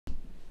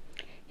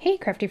Hey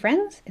crafty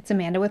friends, it's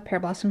Amanda with Pear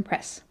Blossom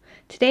Press.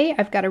 Today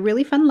I've got a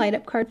really fun light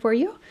up card for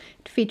you.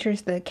 It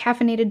features the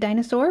caffeinated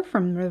dinosaur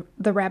from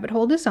the Rabbit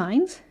Hole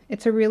Designs.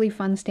 It's a really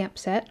fun stamp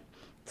set.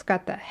 It's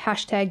got the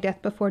hashtag Death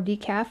Before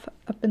Decaf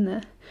up in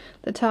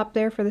the top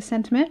there for the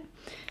sentiment,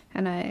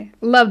 and I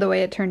love the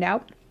way it turned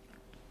out.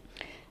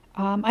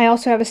 I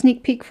also have a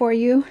sneak peek for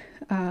you,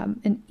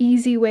 an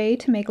easy way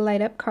to make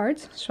light up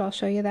cards, so I'll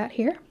show you that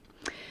here.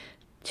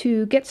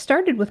 To get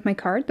started with my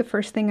card, the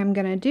first thing I'm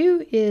going to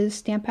do is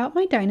stamp out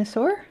my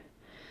dinosaur.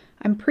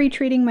 I'm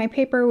pre-treating my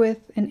paper with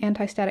an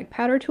anti-static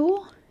powder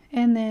tool,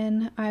 and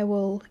then I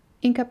will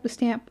ink up the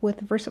stamp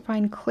with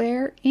VersaFine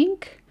Clair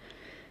ink.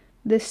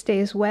 This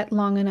stays wet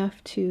long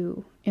enough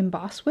to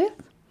emboss with.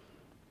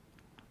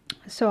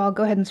 So I'll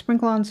go ahead and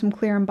sprinkle on some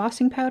clear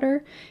embossing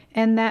powder,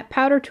 and that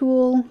powder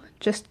tool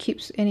just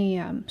keeps any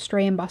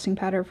stray embossing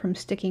powder from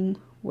sticking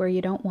where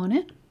you don't want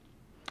it.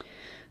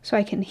 So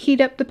I can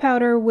heat up the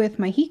powder with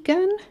my heat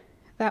gun.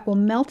 That will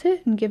melt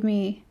it and give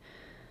me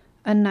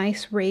a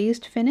nice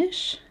raised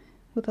finish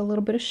with a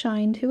little bit of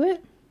shine to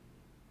it.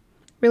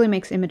 Really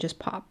makes images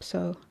pop,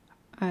 so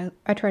I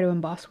try to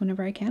emboss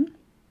whenever I can.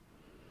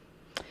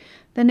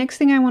 The next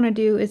thing I want to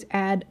do is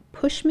add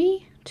Push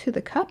Me to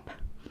the cup,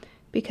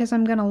 because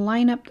I'm going to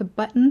line up the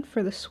button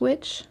for the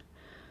switch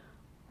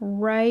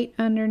right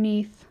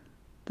underneath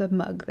the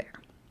mug there.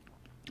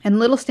 And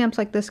little stamps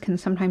like this can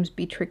sometimes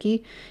be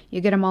tricky.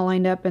 You get them all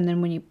lined up, and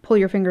then when you pull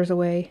your fingers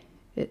away,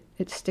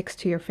 it sticks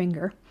to your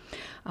finger.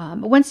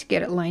 But once you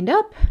get it lined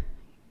up,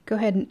 go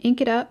ahead and ink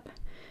it up,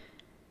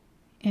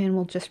 and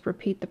we'll just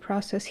repeat the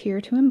process here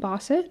to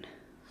emboss it.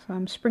 So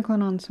I'm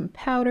sprinkling on some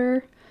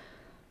powder,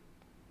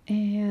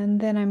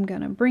 and then I'm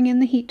going to bring in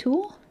the heat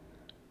tool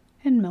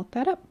and melt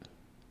that up.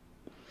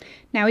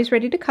 Now he's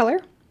ready to color.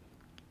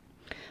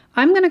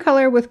 I'm going to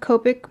color with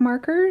Copic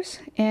markers,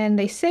 and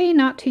they say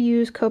not to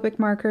use Copic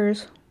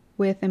markers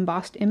with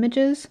embossed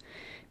images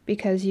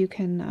because you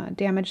can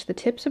damage the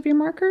tips of your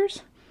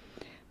markers.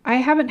 I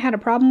haven't had a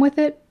problem with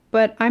it,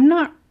 but I'm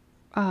not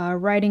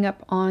writing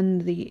up on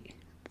the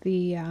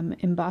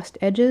embossed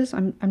edges.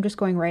 I'm just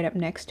going right up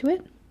next to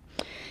it.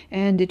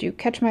 And did you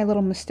catch my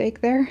little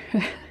mistake there?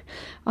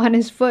 On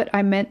his foot,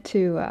 I meant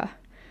to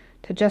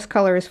just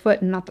color his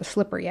foot and not the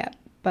slipper yet,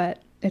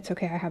 but it's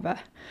okay, I have a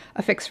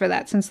fix for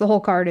that. Since the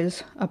whole card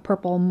is a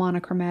purple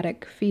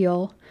monochromatic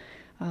feel,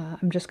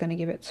 I'm just going to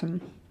give it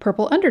some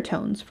purple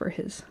undertones for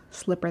his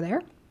slipper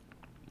there.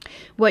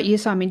 What you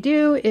saw me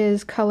do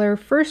is color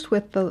first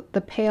with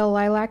the pale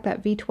lilac,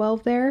 that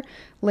V12 there,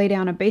 lay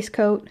down a base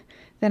coat.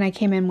 Then I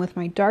came in with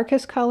my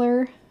darkest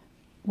color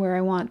where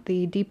I want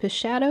the deepest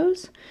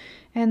shadows,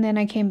 and then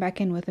I came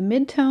back in with a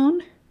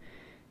mid-tone,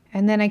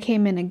 and then I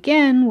came in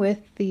again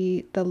with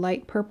the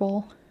light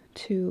purple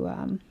to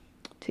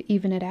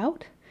even it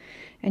out.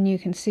 And you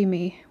can see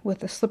me with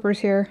the slippers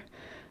here.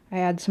 I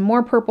add some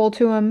more purple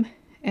to them,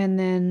 and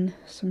then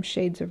some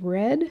shades of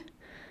red,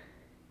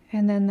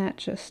 and then that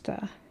just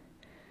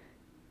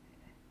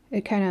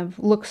it kind of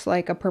looks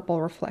like a purple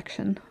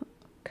reflection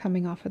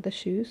coming off of the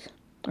shoes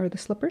or the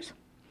slippers.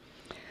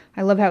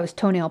 I love how his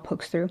toenail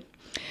pokes through.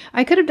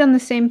 I could have done the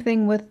same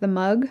thing with the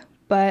mug,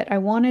 but I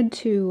wanted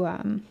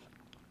to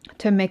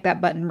make that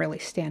button really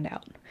stand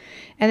out.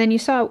 And then you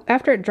saw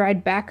after it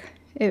dried back,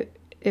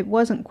 it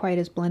wasn't quite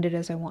as blended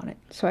as I wanted.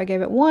 So I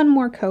gave it one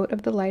more coat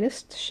of the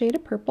lightest shade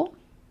of purple.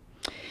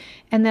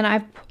 And then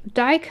I've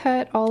die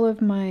cut all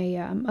of my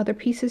other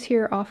pieces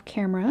here off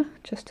camera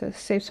just to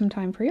save some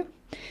time for you.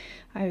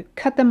 I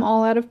cut them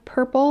all out of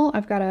purple.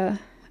 I've got a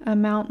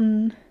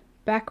mountain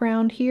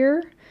background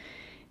here.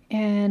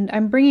 And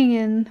I'm bringing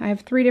in, I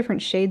have 3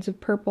 different shades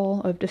of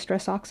purple of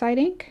Distress Oxide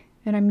ink.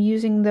 And I'm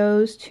using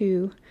those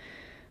to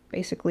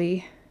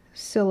basically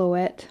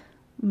silhouette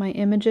my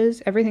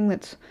images. Everything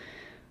that's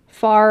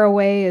far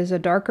away is a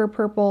darker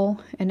purple,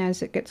 and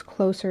as it gets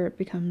closer it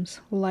becomes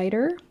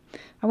lighter.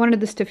 I wanted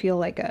this to feel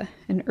like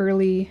an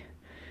early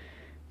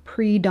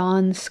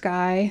pre-dawn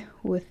sky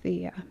with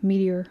the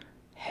meteor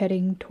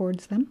heading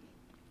towards them.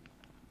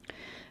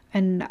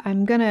 And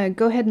I'm gonna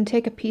go ahead and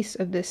take a piece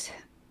of this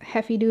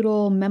Heffy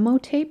Doodle memo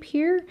tape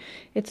here.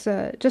 It's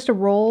just a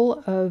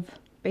roll of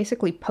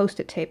basically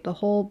post-it tape. The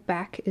whole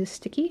back is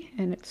sticky,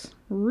 and it's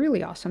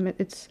really awesome.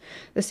 It's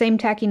the same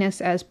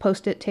tackiness as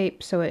post-it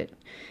tape, so it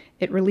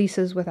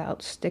releases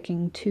without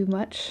sticking too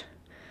much,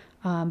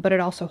 but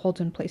it also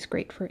holds in place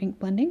great for ink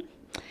blending.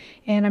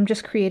 And I'm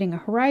just creating a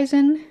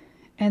horizon,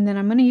 and then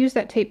I'm going to use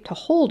that tape to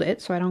hold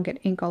it so I don't get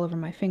ink all over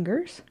my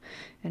fingers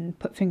and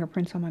put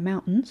fingerprints on my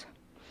mountains.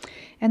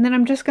 And then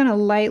I'm just going to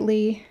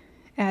lightly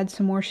add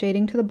some more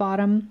shading to the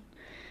bottom.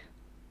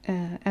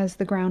 As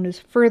the ground is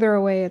further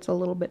away, it's a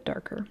little bit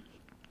darker.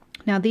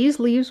 Now these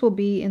leaves will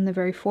be in the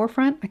very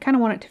forefront. I kind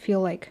of want it to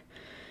feel like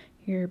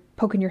you're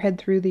poking your head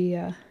through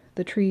the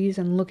trees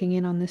and looking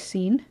in on this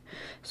scene.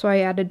 So I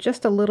added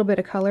just a little bit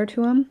of color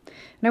to them.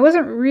 And I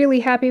wasn't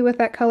really happy with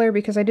that color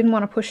because I didn't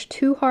want to push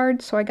too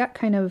hard, so I got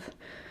kind of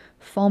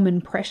foam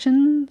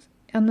impressions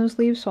on those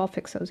leaves, so I'll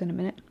fix those in a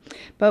minute.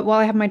 But while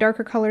I have my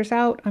darker colors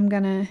out, I'm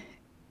gonna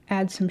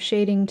add some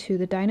shading to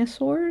the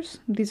dinosaurs.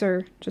 These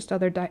are just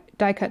other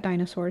die-cut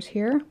dinosaurs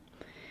here.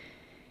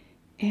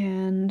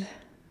 And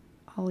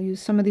I'll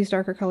use some of these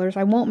darker colors.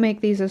 I won't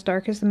make these as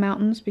dark as the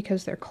mountains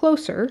because they're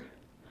closer,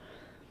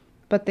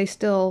 but they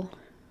still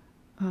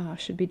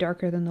should be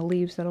darker than the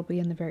leaves that'll be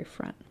in the very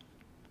front.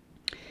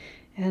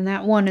 And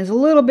that one is a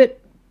little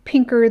bit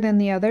pinker than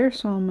the other,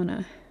 so I'm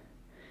gonna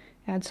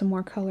add some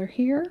more color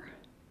here.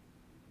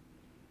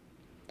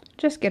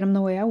 Just get them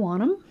the way I want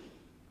them.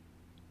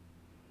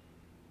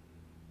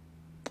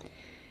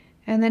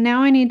 And then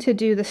now I need to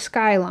do the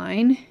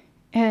skyline,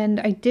 and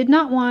I did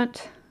not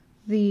want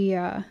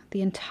the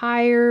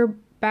entire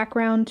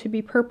background to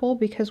be purple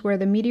because where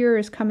the meteor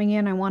is coming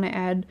in I want to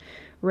add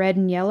red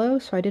and yellow,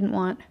 so I didn't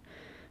want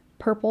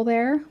purple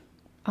there.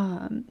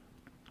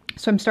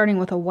 So I'm starting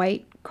with a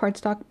white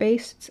cardstock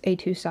base, it's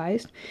A2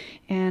 sized,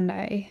 and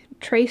I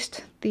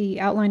traced the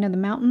outline of the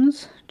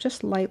mountains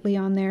just lightly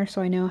on there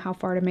so I know how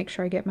far to make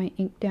sure I get my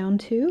ink down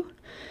to.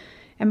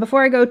 And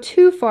before I go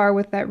too far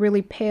with that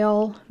really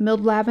pale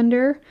milled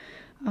lavender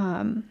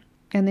and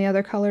the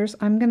other colors,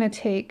 I'm going to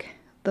take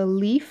the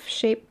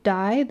leaf-shaped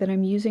die that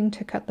I'm using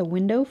to cut the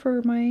window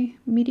for my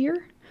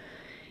meteor,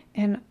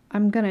 and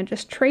I'm going to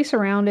just trace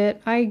around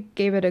it. I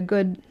gave it a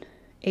good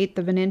 1/8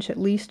 of an inch at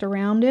least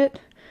around it,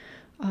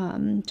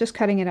 just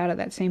cutting it out of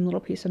that same little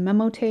piece of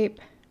memo tape.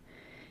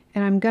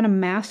 And I'm going to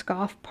mask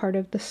off part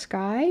of the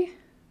sky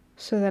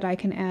so that I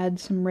can add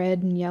some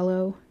red and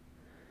yellow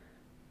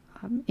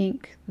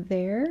ink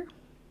there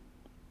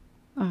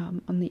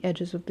on the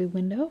edges of the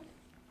window.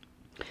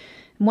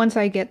 And once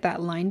I get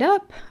that lined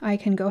up, I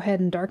can go ahead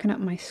and darken up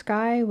my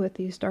sky with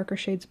these darker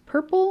shades of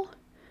purple.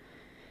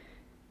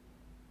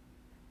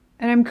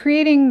 And I'm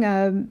creating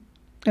a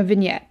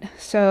vignette,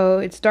 so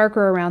it's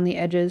darker around the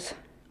edges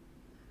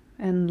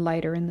and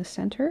lighter in the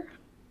center.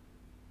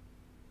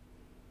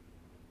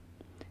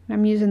 And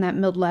I'm using that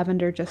milled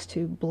lavender just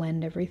to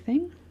blend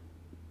everything.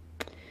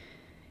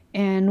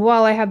 And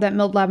while I have that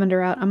milled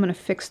lavender out, I'm going to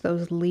fix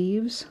those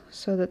leaves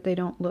so that they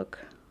don't look,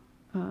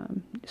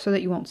 so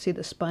that you won't see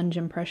the sponge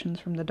impressions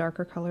from the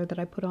darker color that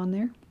I put on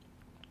there.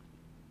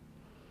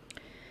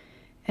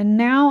 And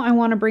now I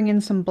want to bring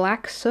in some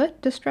black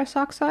soot Distress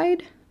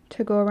Oxide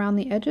to go around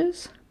the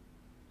edges.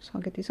 So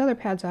I'll get these other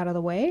pads out of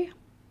the way.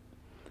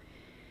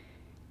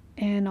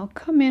 And I'll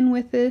come in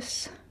with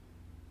this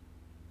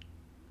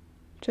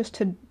just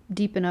to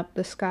deepen up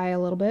the sky a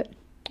little bit.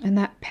 And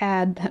that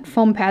pad, that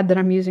foam pad that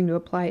I'm using to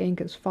apply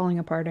ink is falling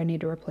apart. I need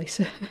to replace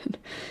it.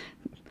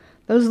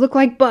 Those look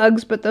like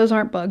bugs, but those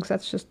aren't bugs.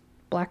 That's just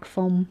black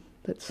foam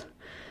that's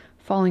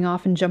falling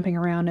off and jumping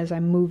around as I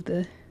move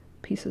the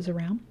pieces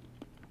around.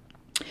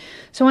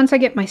 So once I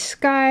get my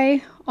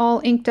sky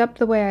all inked up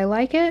the way I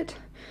like it,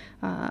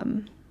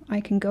 I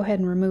can go ahead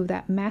and remove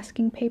that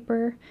masking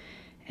paper.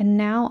 And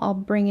now I'll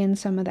bring in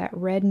some of that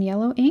red and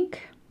yellow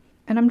ink.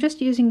 And I'm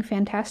just using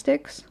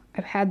Fantastics.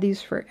 I've had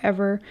these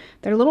forever.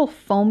 They're little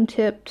foam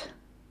tipped,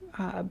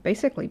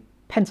 basically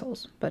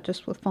pencils, but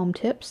just with foam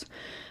tips.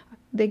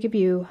 They give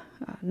you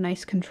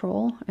nice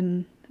control,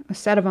 and a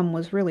set of them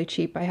was really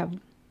cheap. I have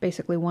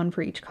basically one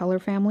for each color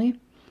family.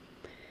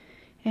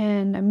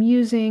 And I'm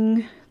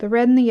using the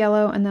red and the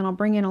yellow, and then I'll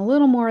bring in a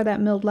little more of that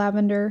milled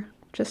lavender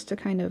just to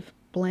kind of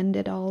blend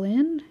it all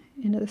into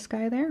the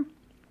sky there.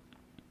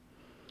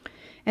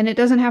 And it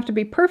doesn't have to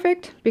be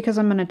perfect because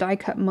I'm going to die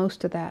cut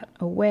most of that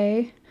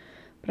away,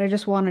 but I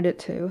just wanted it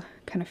to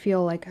kind of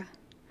feel like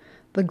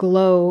the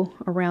glow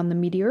around the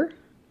meteor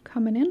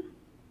coming in.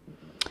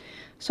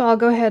 So I'll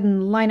go ahead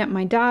and line up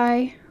my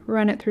die,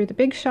 run it through the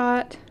Big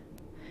Shot,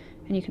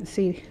 and you can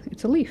see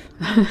it's a leaf,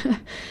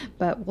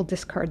 but we'll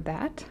discard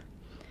that.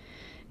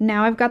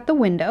 Now I've got the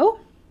window.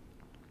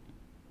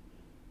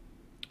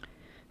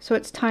 So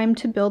it's time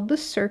to build the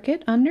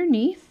circuit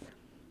underneath.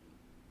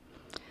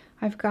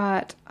 I've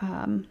got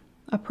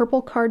a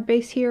purple card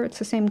base here. It's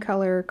the same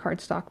color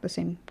cardstock, the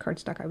same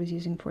cardstock I was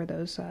using for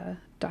those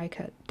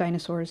die-cut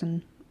dinosaurs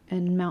and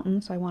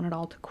mountains. I want it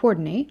all to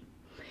coordinate.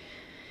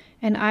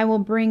 And I will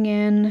bring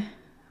in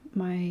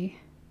my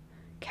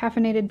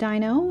caffeinated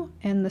dino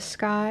and the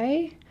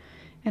sky,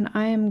 and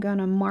I am going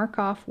to mark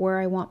off where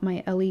I want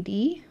my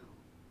LED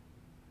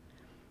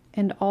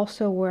and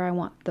also where I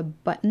want the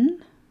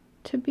button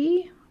to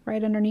be,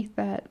 right underneath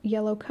that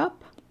yellow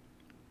cup.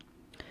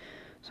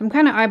 So I'm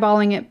kind of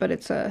eyeballing it, but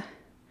it's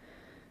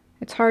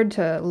hard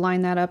to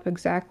line that up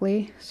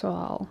exactly, so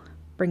I'll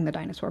bring the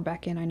dinosaur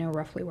back in. I know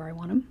roughly where I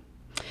want him.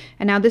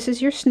 And now this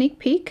is your sneak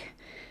peek.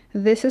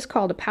 This is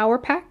called a Power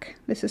Pack.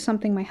 This is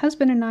something my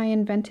husband and I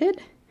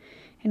invented,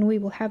 and we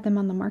will have them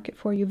on the market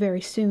for you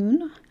very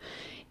soon.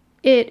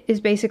 It is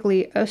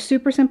basically a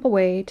super simple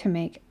way to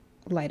make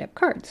light up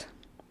cards.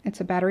 It's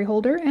a battery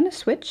holder and a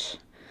switch,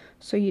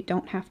 so you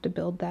don't have to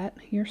build that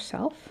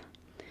yourself.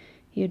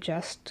 You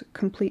just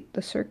complete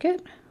the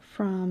circuit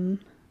from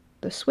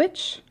the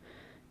switch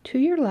to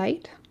your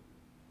light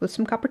with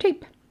some copper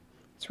tape.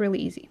 It's really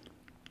easy.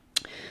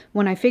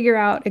 When I figure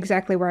out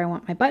exactly where I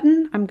want my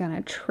button, I'm going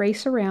to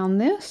trace around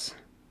this.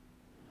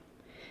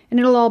 And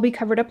it'll all be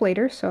covered up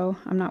later, so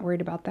I'm not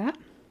worried about that.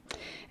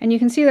 And you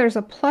can see there's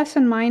a plus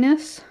and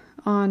minus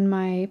on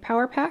my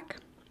power pack.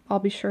 I'll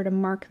be sure to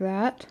mark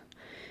that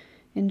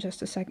in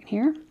just a second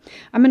here.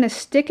 I'm going to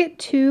stick it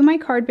to my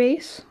card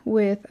base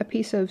with a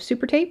piece of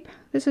super tape.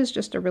 This is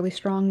just a really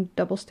strong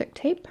double stick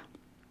tape.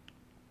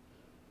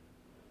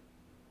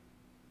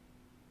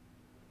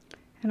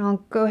 And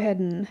I'll go ahead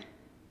and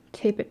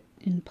tape it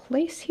in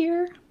place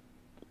here.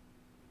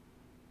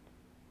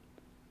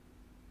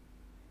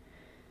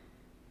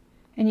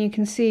 And you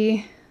can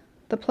see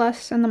the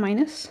plus and the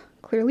minus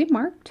clearly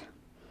marked.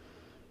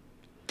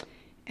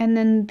 And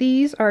then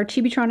these are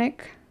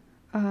Chibitronic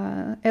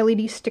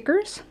LED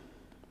stickers.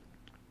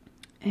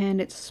 And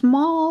it's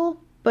small,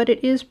 but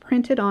it is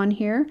printed on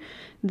here.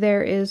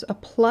 There is a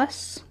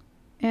plus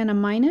and a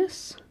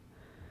minus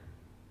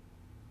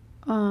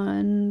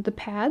on the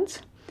pads.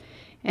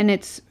 And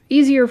it's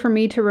easier for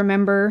me to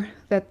remember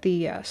that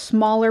the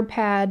smaller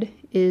pad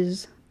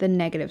is the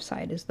negative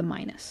side, is the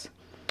minus.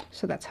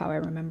 So that's how I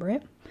remember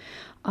it.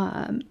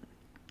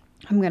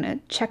 I'm going to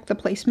check the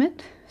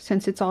placement.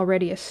 Since it's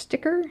already a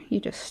sticker, you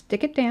just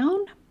stick it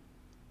down.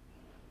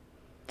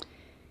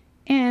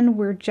 And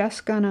we're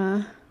just going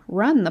to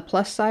run the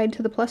plus side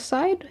to the plus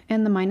side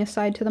and the minus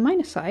side to the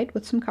minus side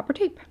with some copper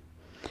tape.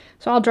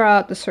 So I'll draw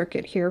out the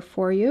circuit here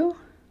for you.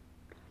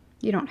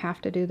 You don't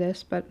have to do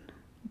this, but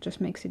it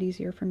just makes it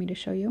easier for me to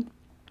show you.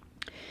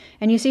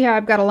 And you see how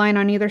I've got a line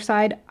on either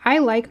side? I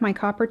like my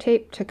copper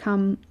tape to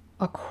come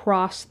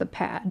across the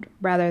pad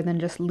rather than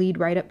just lead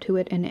right up to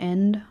it and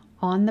end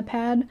on the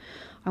pad.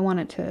 I want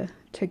it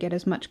to get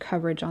as much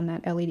coverage on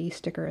that LED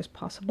sticker as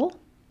possible.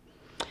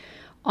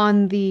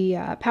 On the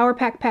power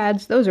pack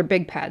pads, those are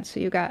big pads, so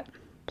you've got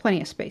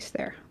plenty of space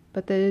there.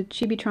 But the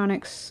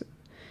Chibitronics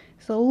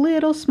is a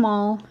little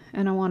small,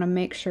 and I want to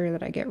make sure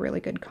that I get really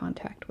good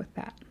contact with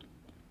that.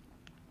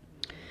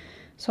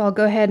 So I'll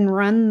go ahead and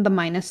run the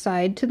minus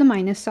side to the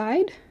minus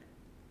side.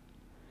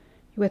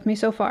 You with me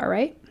so far,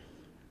 right?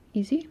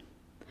 Easy.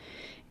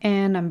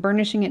 And I'm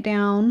burnishing it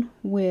down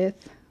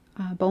with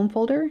bone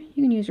folder.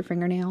 You can use your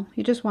fingernail.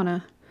 You just want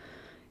to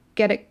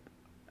get it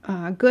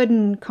good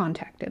and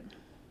contacted.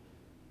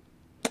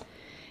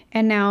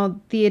 And now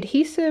the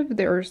adhesive,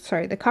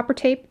 the copper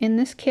tape in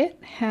this kit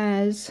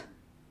has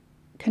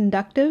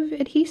conductive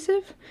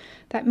adhesive.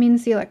 That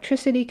means the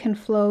electricity can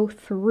flow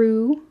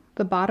through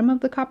the bottom of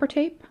the copper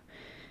tape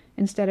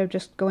instead of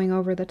just going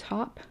over the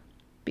top,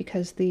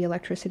 because the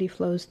electricity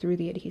flows through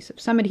the adhesive.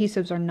 Some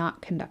adhesives are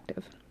not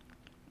conductive,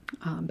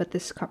 but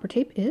this copper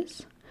tape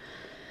is.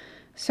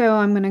 So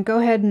I'm going to go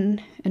ahead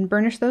and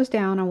burnish those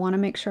down. I want to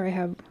make sure I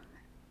have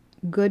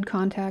good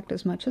contact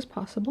as much as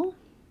possible.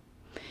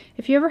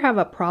 If you ever have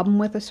a problem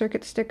with a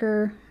circuit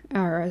sticker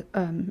or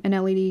an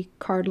LED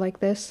card like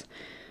this,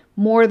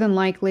 more than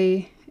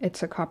likely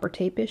it's a copper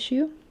tape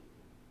issue.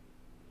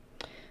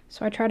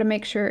 So I try to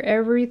make sure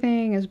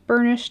everything is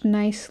burnished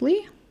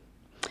nicely.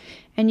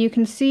 And you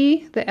can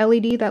see the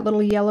LED, that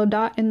little yellow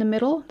dot in the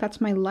middle,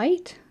 that's my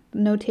light.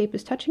 No tape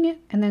is touching it.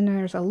 And then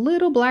there's a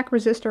little black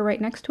resistor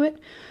right next to it.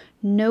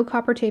 No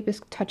copper tape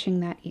is touching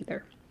that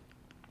either.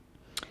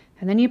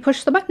 And then you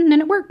push the button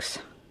and it works.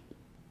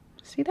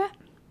 See that?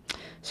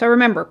 So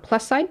remember,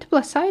 plus side to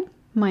plus side,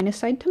 minus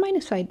side to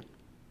minus side.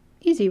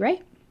 Easy,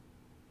 right?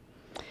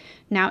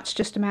 Now it's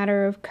just a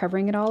matter of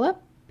covering it all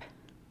up.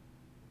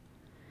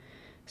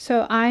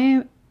 So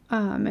I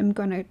am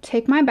going to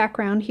take my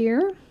background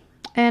here,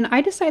 and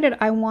I decided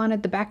I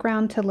wanted the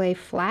background to lay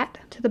flat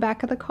to the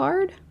back of the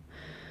card.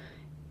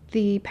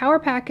 The power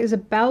pack is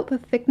about the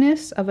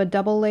thickness of a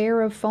double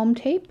layer of foam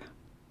tape.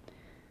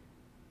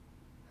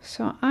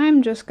 So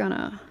I'm just going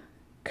to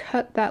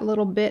cut that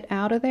little bit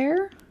out of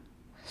there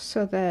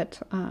so that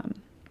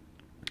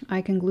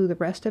I can glue the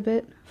rest of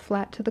it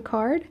flat to the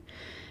card.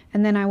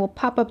 And then I will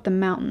pop up the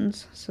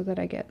mountains so that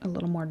I get a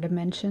little more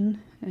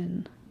dimension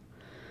and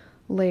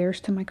layers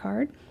to my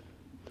card.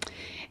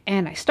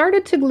 And I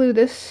started to glue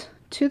this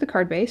to the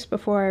card base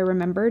before I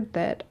remembered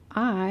that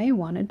I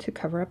wanted to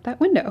cover up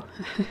that window.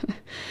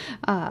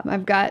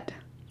 I've got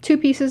 2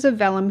 pieces of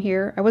vellum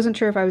here. I wasn't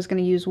sure if I was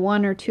going to use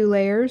 1 or 2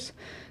 layers,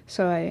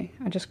 so I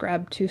just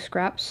grabbed 2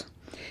 scraps.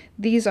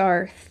 These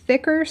are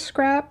thicker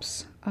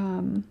scraps.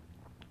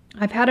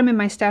 I've had them in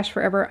my stash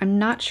forever. I'm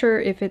not sure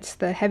if it's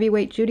the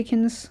heavyweight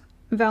Judikins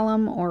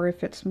vellum or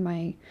if it's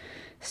my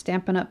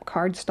Stampin' Up!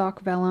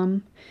 Cardstock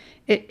vellum.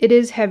 It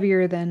is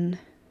heavier than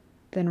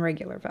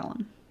regular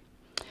vellum.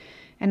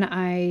 And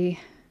I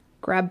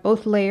grabbed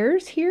both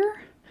layers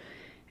here,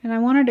 and I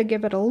wanted to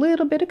give it a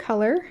little bit of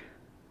color.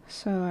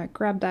 So I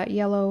grabbed that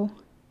yellow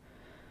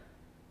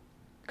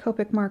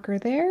Copic marker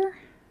there.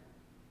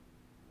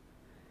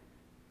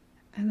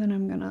 And then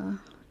I'm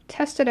gonna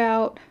test it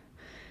out.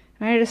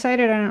 And I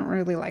decided I don't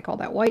really like all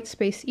that white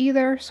space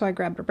either, so I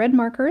grabbed a red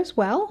marker as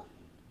well.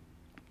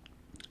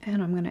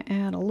 And I'm gonna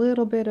add a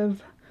little bit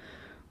of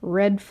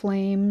red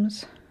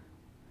flames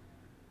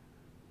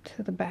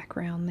to the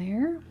background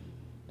there.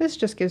 This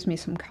just gives me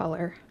some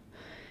color.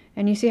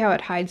 And you see how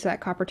it hides that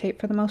copper tape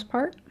for the most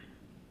part?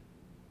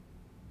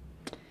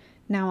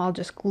 Now I'll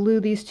just glue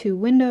these 2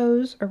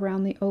 windows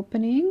around the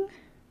opening,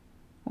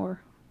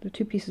 or the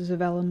two pieces of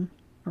vellum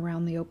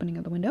around the opening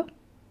of the window.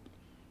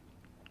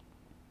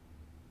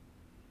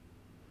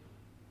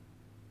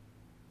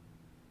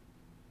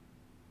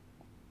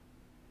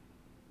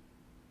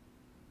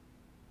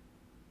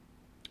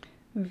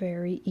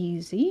 Very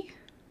easy.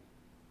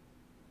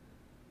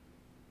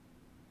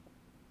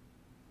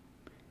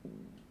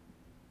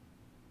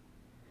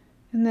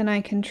 And then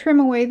I can trim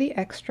away the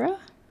extra.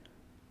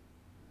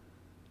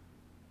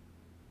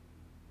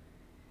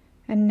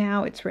 And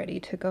now it's ready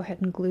to go ahead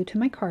and glue to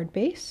my card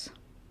base.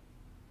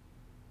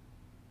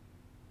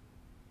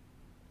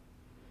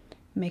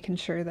 Making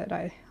sure that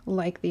I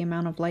like the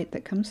amount of light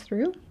that comes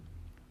through.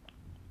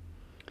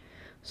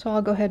 So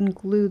I'll go ahead and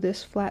glue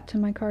this flat to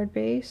my card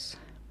base.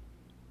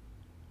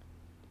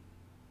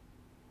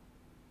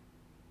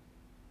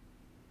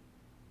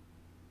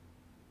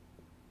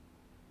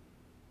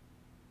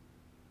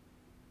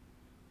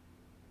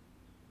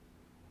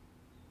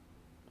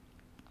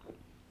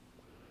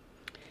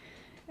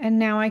 And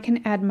now I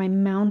can add my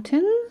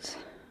mountains.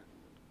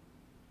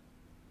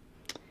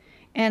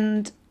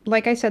 And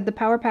like I said, the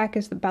Power Pack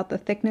is about the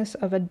thickness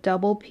of a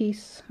double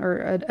piece, or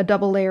a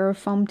double layer of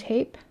foam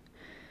tape.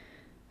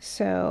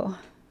 So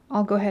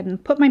I'll go ahead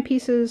and put my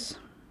pieces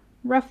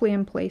roughly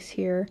in place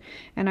here.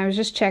 And I was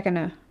just checking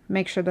to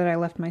make sure that I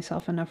left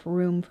myself enough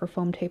room for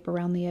foam tape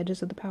around the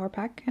edges of the Power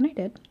Pack, and I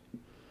did.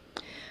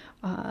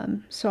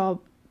 So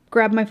I'll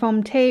grab my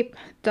foam tape,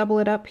 double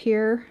it up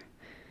here,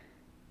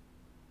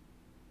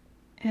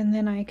 and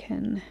then I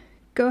can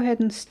go ahead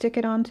and stick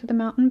it onto the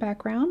mountain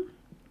background.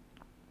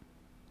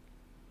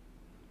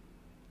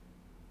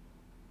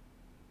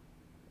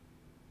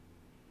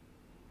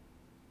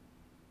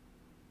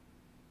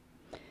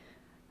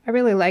 I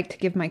really like to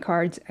give my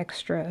cards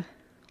extra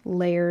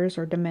layers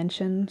or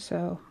dimension,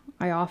 so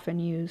I often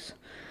use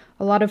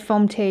a lot of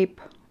foam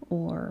tape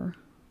or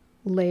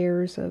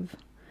layers of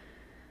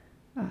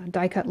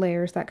die cut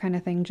layers, that kind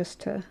of thing, just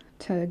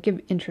to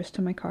give interest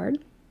to my card.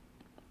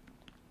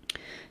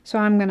 So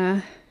I'm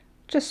gonna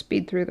just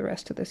speed through the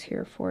rest of this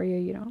here for you.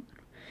 You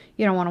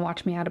don't want to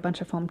watch me add a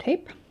bunch of foam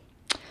tape.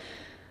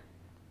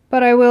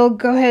 But I will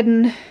go ahead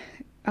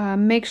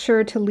and make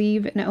sure to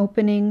leave an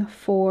opening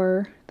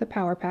for the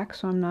Power Pack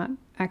so I'm not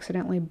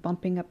accidentally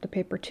bumping up the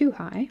paper too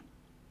high.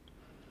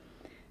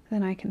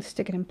 Then I can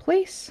stick it in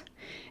place,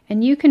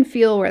 and you can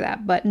feel where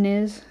that button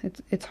is.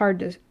 It's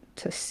hard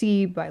to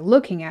see by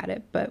looking at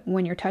it, but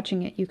when you're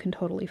touching it, you can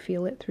totally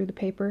feel it through the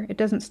paper. It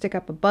doesn't stick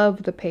up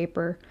above the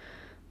paper,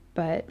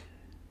 but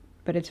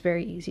it's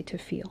very easy to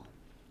feel.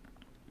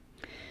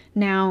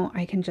 Now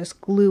I can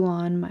just glue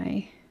on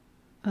my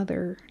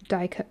other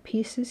die cut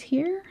pieces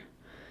here.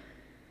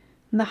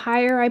 And the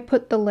higher I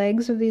put the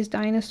legs of these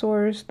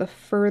dinosaurs, the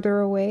further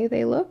away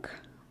they look,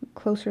 the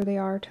closer they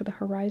are to the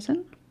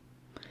horizon.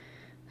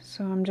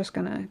 So I'm just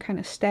gonna kind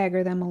of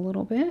stagger them a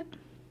little bit.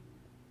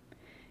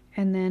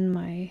 And then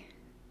my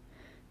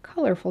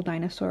colorful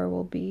dinosaur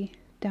will be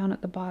down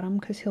at the bottom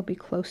because he'll be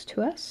close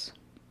to us.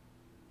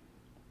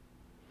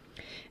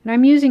 And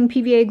I'm using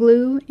PVA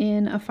glue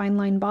in a fine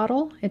line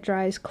bottle. It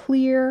dries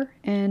clear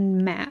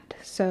and matte,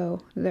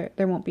 so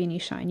there won't be any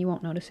shine. You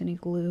won't notice any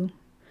glue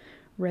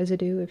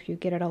residue if you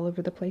get it all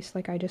over the place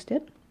like I just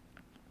did.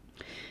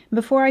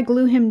 Before I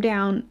glue him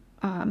down,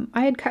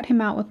 I had cut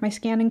him out with my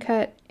Scan and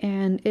Cut,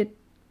 and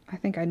I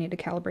think I need to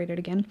calibrate it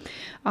again.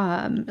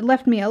 It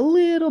left me a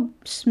little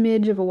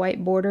smidge of a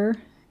white border,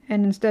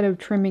 and instead of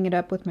trimming it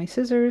up with my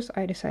scissors,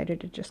 I decided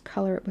to just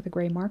color it with a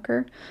gray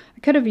marker. I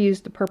could have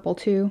used the purple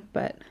too,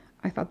 but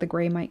I thought the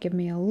gray might give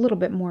me a little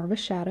bit more of a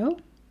shadow.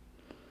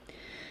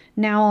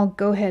 Now I'll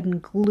go ahead and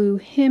glue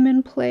him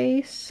in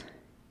place.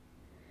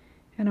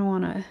 And I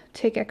want to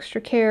take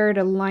extra care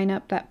to line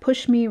up that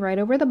push me right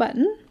over the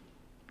button.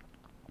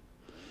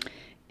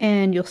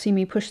 And you'll see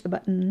me push the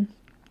button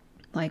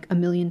like a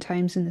million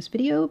times in this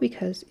video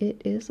because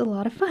it is a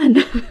lot of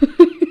fun.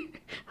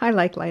 I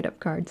like light up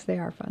cards, they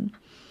are fun.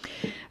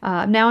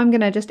 Now I'm going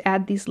to just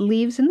add these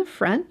leaves in the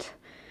front.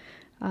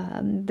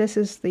 This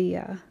is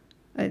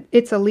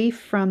it's a leaf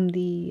from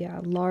the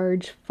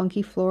large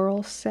Funky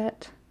Floral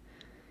set.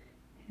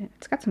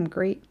 It's got some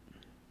great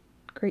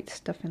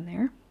stuff in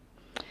there.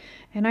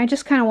 And I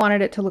just kind of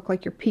wanted it to look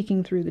like you're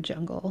peeking through the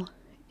jungle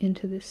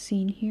into this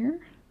scene here.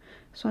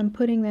 So I'm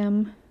putting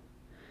them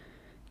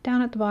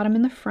down at the bottom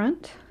in the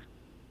front.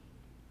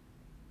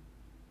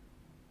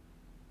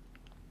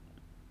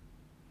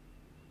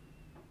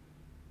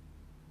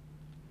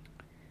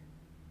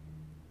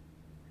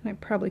 I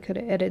probably could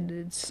have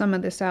edited some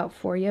of this out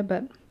for you,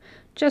 but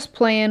just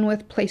playing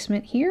with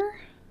placement here.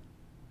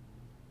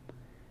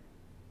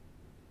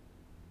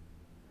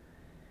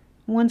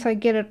 Once I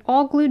get it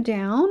all glued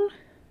down,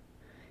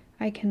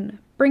 I can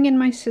bring in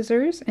my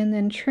scissors and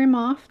then trim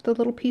off the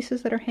little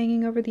pieces that are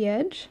hanging over the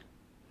edge.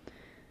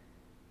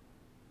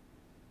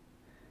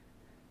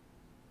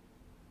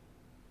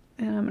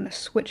 And I'm going to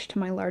switch to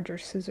my larger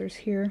scissors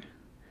here.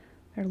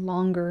 They're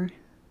longer.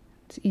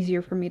 It's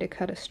easier for me to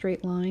cut a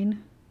straight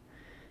line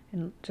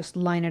and just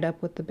line it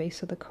up with the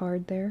base of the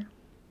card there.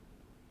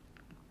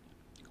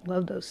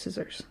 Love those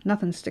scissors.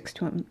 Nothing sticks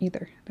to them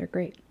either. They're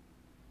great.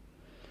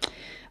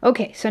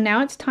 Okay, so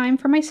now it's time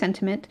for my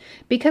sentiment.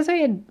 Because I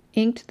had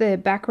inked the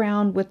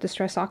background with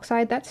Distress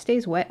Oxide, that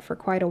stays wet for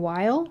quite a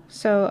while.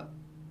 So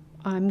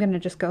I'm going to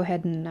just go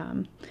ahead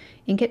and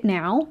ink it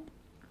now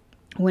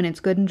when it's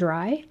good and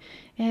dry.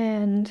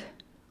 And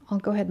I'll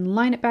go ahead and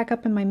line it back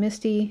up in my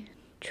MISTI,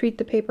 treat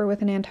the paper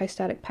with an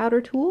anti-static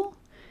powder tool,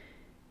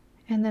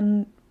 and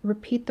then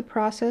repeat the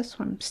process.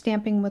 I'm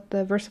stamping with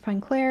the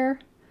VersaFine Clair,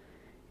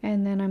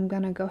 and then I'm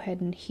going to go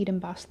ahead and heat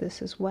emboss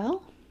this as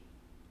well.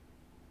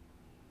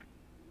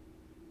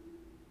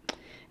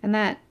 And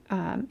that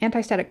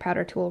anti-static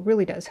powder tool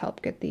really does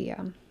help get the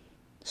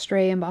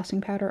stray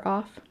embossing powder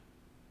off.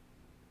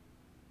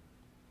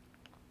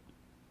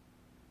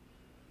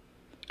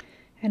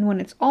 And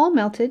when it's all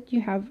melted,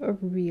 you have a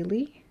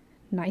really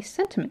nice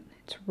sentiment.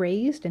 It's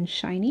raised and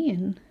shiny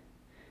and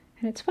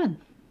it's fun.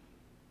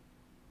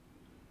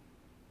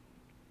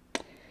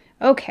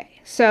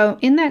 Okay, so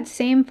in that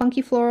same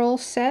Funky Floral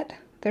set,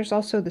 there's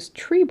also this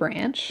tree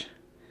branch,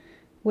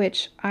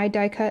 which I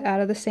die cut out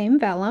of the same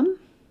vellum.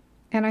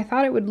 And I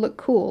thought it would look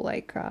cool,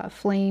 like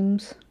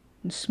flames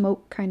and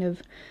smoke kind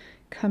of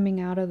coming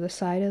out of the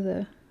side of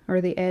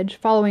the edge,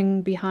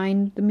 following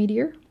behind the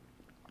meteor.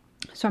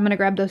 So I'm going to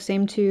grab those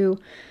same two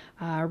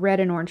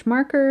red and orange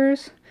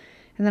markers,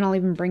 and then I'll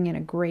even bring in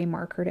a gray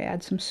marker to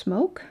add some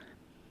smoke.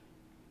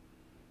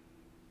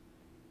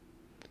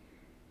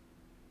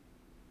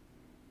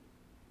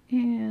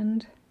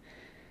 And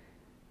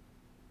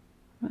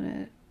I'm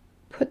going to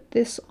put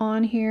this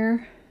on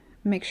here.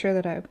 Make sure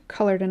that I've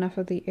colored enough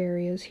of the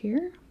areas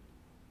here.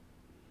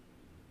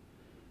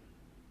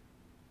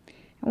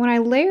 And when I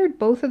layered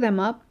both of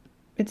them up,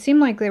 it seemed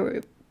like they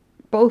were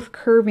both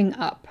curving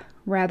up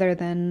rather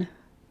than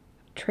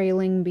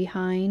trailing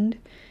behind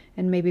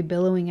and maybe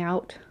billowing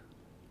out.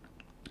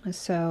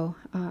 So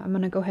I'm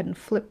going to go ahead and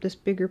flip this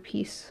bigger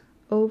piece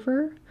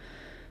over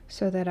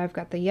so that I've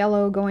got the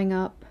yellow going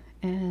up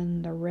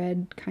and the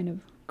red kind of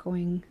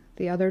going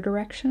the other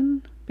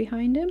direction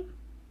behind him.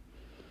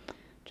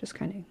 Just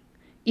kind of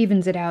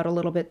evens it out a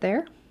little bit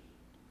there.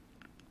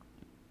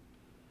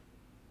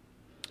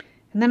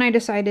 And then I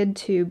decided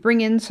to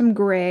bring in some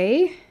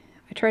gray.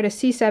 I tried a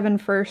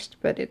C7 first,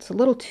 but it's a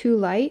little too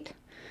light.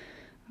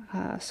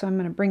 So I'm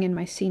going to bring in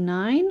my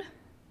C9,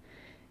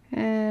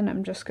 and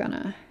I'm just going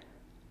to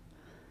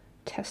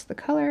test the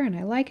color, and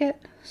I like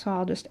it. So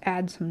I'll just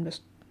add some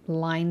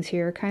lines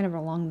here, kind of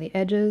along the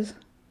edges.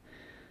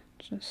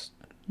 Just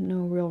no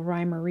real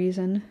rhyme or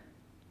reason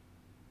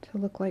to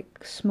look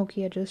like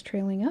smoky edges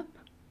trailing up.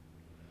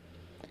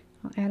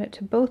 I'll add it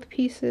to both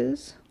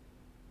pieces.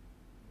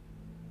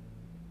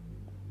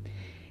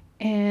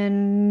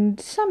 And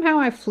somehow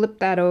I flipped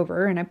that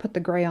over and I put the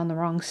gray on the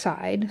wrong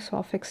side, so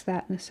I'll fix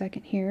that in a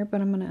second here,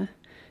 but I'm gonna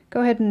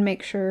go ahead and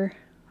make sure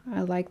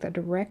I like the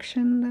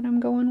direction that I'm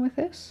going with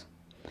this.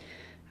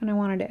 And I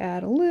wanted to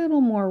add a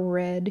little more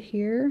red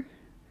here.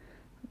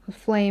 The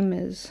flame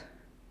is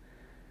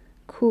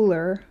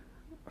cooler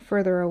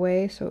further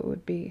away, so it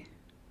would be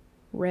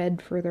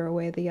red further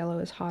away. The yellow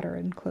is hotter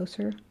and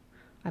closer,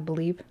 I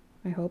believe.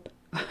 I hope.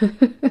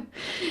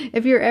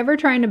 If you're ever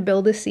trying to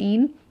build a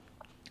scene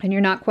and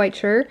you're not quite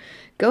sure,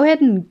 go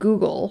ahead and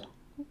Google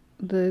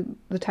the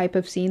type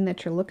of scene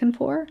that you're looking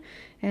for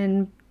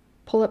and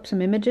pull up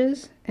some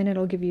images, and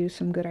it'll give you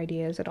some good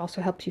ideas. It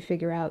also helps you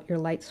figure out your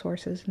light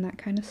sources and that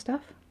kind of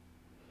stuff.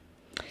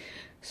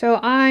 So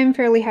I'm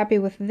fairly happy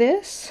with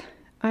this.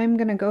 I'm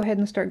going to go ahead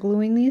and start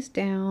gluing these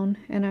down,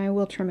 and I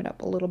will trim it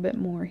up a little bit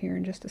more here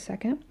in just a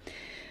second.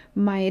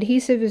 My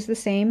adhesive is the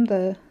same,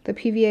 the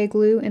PVA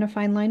glue in a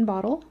fine line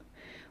bottle.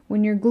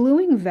 When you're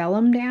gluing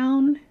vellum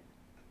down,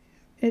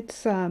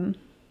 it's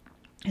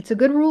a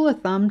good rule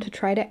of thumb to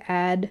try to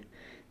add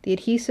the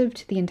adhesive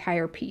to the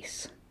entire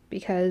piece,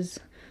 because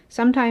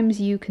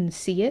sometimes you can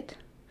see it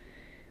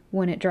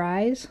when it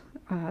dries.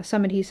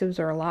 Some adhesives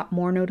are a lot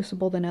more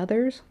noticeable than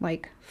others,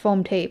 like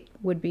foam tape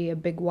would be a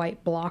big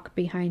white block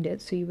behind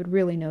it, so you would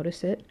really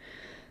notice it.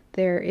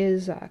 There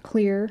is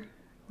clear,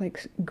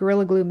 like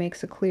Gorilla Glue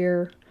makes a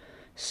clear,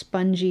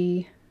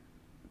 spongy,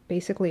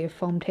 basically a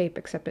foam tape,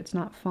 except it's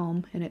not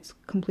foam and it's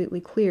completely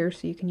clear,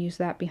 so you can use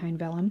that behind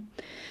vellum.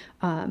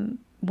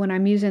 When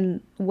I'm using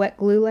wet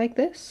glue like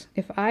this,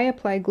 if I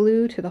apply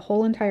glue to the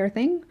whole entire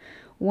thing,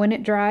 when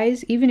it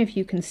dries, even if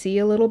you can see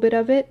a little bit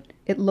of it,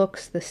 it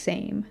looks the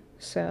same.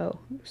 So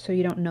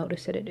you don't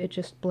notice it. It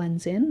just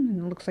blends in and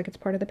it looks like it's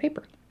part of the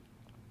paper.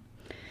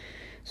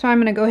 So I'm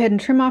going to go ahead and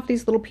trim off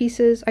these little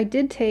pieces. I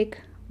did take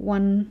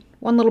one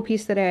little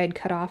piece that I had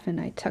cut off and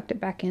I tucked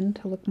it back in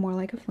to look more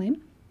like a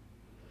flame.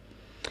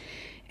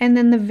 And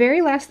then the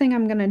very last thing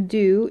I'm going to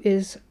do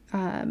is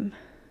kind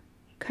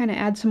of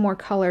add some more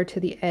color to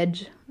the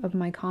edge of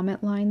my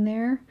comet line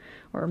there,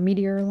 or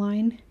meteor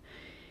line.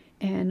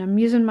 And I'm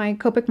using my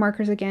Copic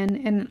markers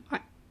again,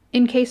 and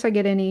in case I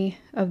get any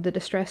of the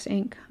distress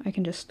ink, I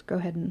can just go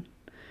ahead and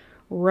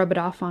rub it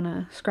off on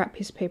a scrap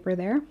piece of paper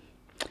there.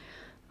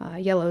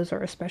 Yellows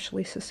are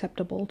especially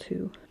susceptible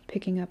to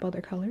picking up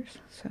other colors,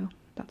 so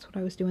that's what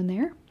I was doing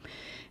there.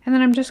 And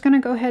then I'm just going to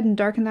go ahead and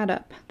darken that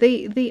up.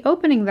 The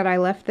opening that I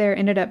left there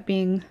ended up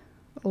being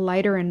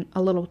lighter and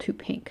a little too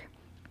pink.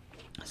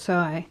 So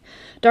I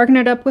darkened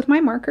it up with my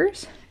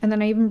markers, and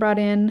then I even brought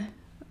in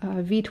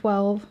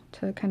V12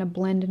 to kind of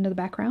blend into the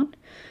background.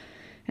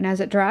 And as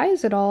it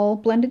dries, it all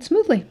blended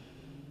smoothly.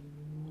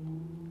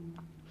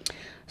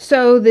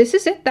 So this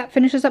is it. That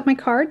finishes up my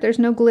card. There's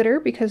no glitter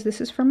because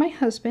this is for my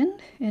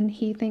husband, and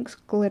he thinks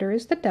glitter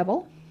is the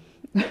devil.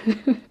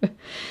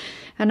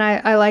 And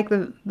I like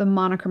the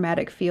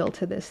monochromatic feel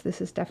to this.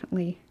 This is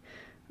definitely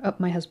up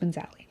my husband's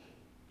alley.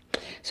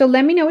 So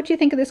let me know what you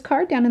think of this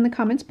card down in the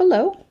comments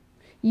below.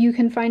 You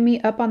can find me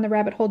up on the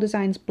Rabbit Hole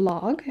Designs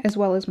blog, as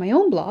well as my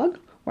own blog,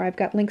 where I've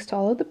got links to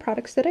all of the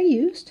products that I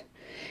used.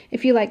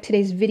 If you liked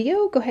today's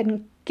video, go ahead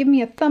and give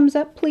me a thumbs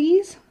up,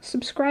 please.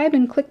 Subscribe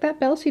and click that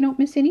bell so you don't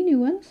miss any new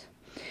ones.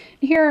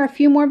 And here are a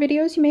few more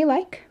videos you may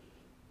like.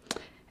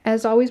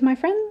 As always, my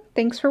friend,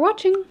 thanks for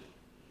watching.